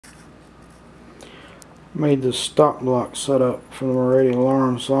Made this stop block setup for the Radial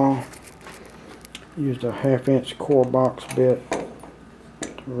alarm saw. Used a 1/2 inch core box bit to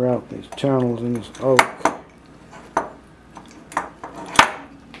route these channels in this oak.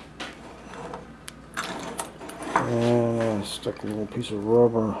 And I stuck a little piece of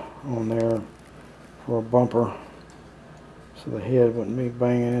rubber on there for a bumper so the head wouldn't be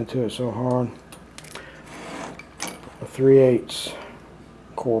banging into it so hard. A 3/8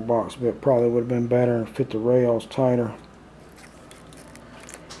 core box bit probably would have been better and fit the rails tighter.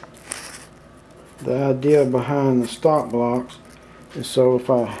 The idea behind the stop blocks is so if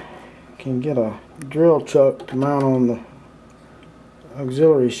I can get a drill chuck to mount on the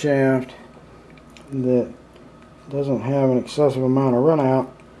auxiliary shaft that doesn't have an excessive amount of run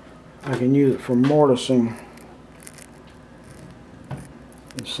out, I can use it for mortising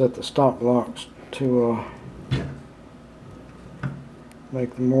and set the stop blocks to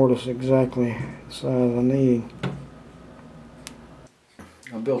make the mortise exactly the size I need.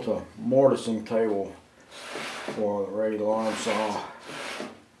 I built a mortising table for the Radial alarm saw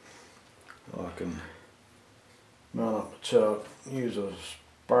so I can mount up the chuck, use a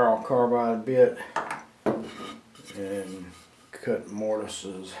spiral carbide bit and cut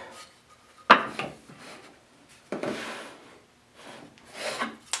mortises.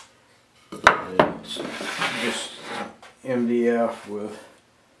 It's just MDF with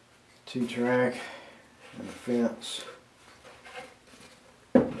T-track and a fence.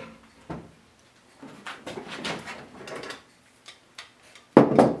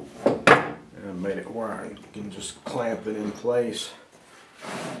 And made it where you can just clamp it in place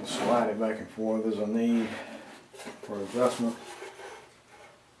and slide it back and forth as I need for adjustment.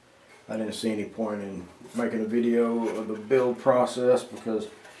 I didn't see any point in making a video of the build process because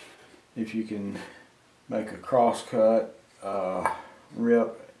if you can make a cross cut,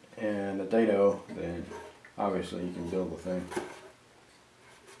 rip, and a dado, then obviously you can build the thing.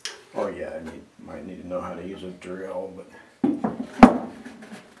 Or yeah, you might need to know how to use a drill, but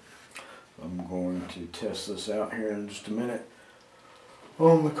I'm going to test this out here in just a minute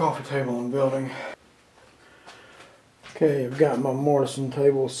on the coffee table I'm building. Okay, I've got my mortising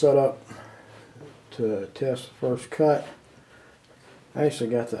table set up to test the first cut. I actually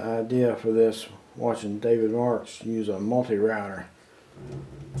got the idea for this watching David Marks use a multi-router.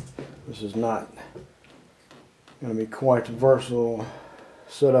 This is not going to be quite the versatile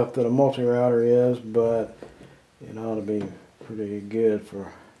setup that a multi-router is, but it ought to be pretty good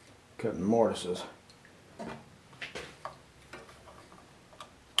for cutting mortises.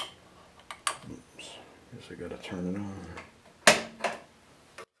 Oops, guess I gotta turn it on.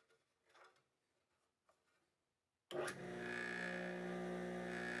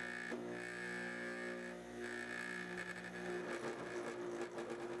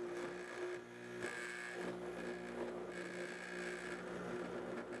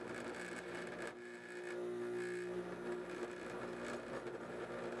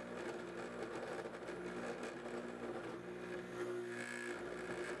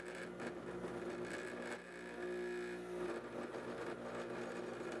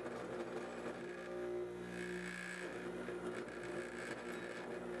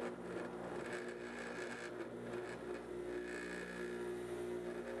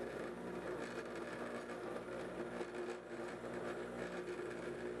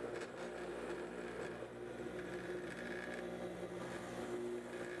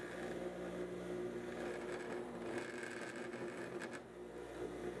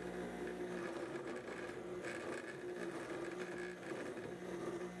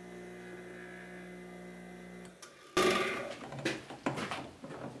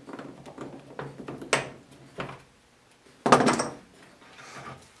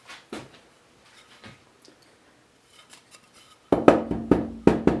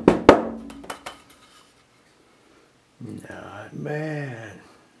 Not bad.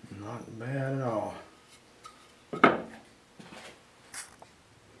 Not bad at all.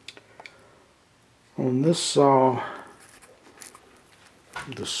 On this saw,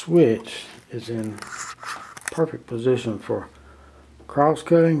 the switch is in perfect position for cross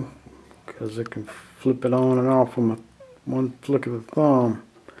cutting because it can flip it on and off from one flick of the thumb.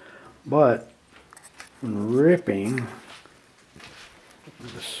 But when ripping,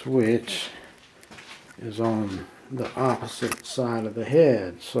 the switch is on the opposite side of the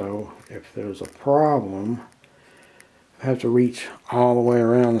head, so if there's a problem I have to reach all the way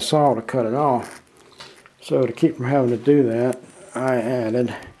around the saw to cut it off. So to keep from having to do that, I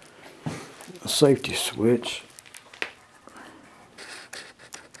added a safety switch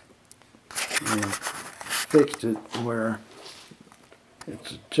and fixed it where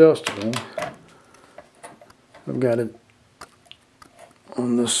it's adjustable I've got it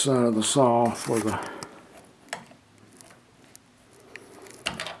on this side of the saw for the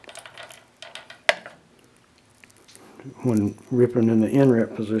when ripping in the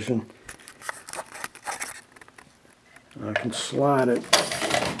inrip position. I can slide it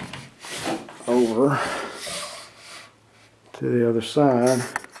over to the other side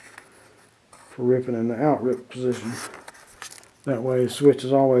for ripping in the outrip position. That way the switch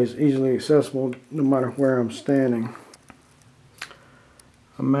is always easily accessible no matter where I'm standing.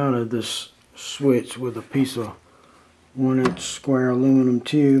 I mounted this switch with a piece of 1-inch square aluminum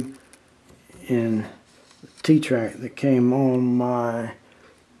tube in the T-track that came on my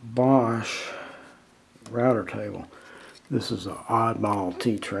Bosch router table. This is an oddball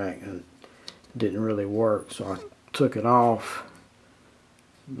T-track and it didn't really work, so I took it off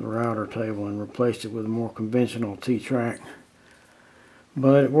the router table and replaced it with a more conventional T-track.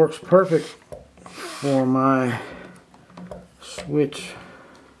 But it works perfect for my switch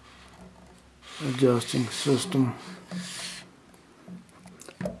adjusting system.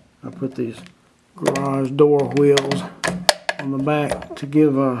 I put these garage door wheels on the back to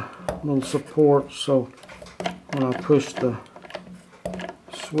give a little support, so when I push the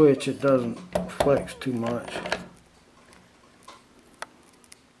switch it doesn't flex too much.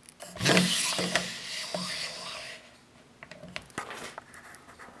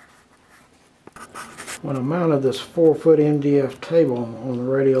 When I mounted this 4-foot MDF table on the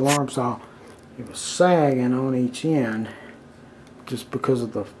radial arm saw, it was sagging on each end just because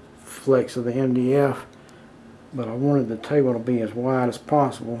of the flex of the MDF, but I wanted the table to be as wide as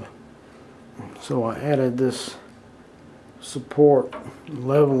possible, so I added this support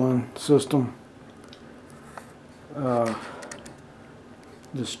leveling system.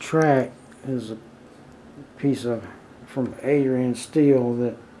 This track is a piece of from Adrian steel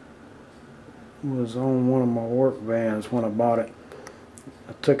that was on one of my work vans when I bought it.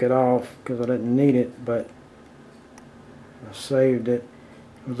 I took it off because I didn't need it, but I saved it.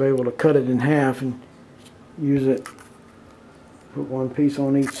 I was able to cut it in half and use it, put one piece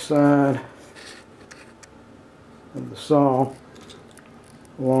on each side of the saw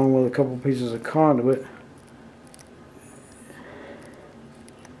along with a couple pieces of conduit.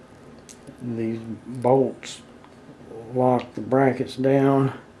 And these bolts lock the brackets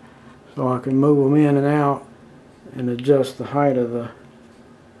down so I can move them in and out and adjust the height of the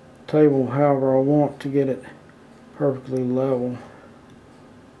table however I want to get it perfectly level,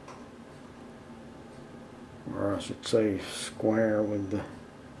 or I should say square with the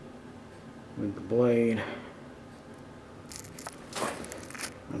blade.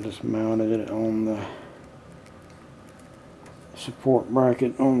 I just mounted it on the support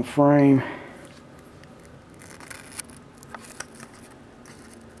bracket on the frame.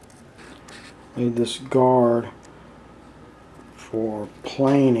 Made this guard for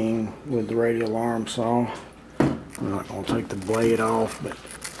planing with the radial arm saw. I'm not going to take the blade off, but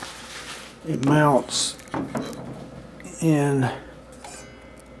it mounts in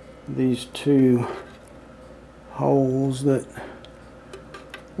these two holes that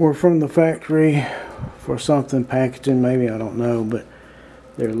were from the factory for something packaging, maybe, I don't know, but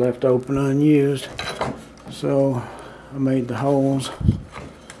they're left open unused, so I made the holes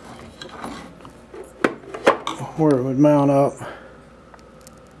where it would mount up.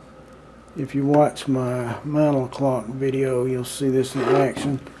 If you watch my mantle clock video, you'll see this in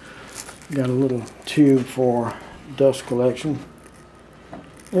action. Got a little tube for dust collection,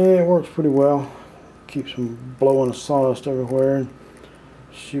 and it works pretty well. Keeps from blowing the sawdust everywhere and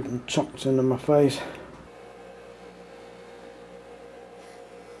shooting chunks into my face.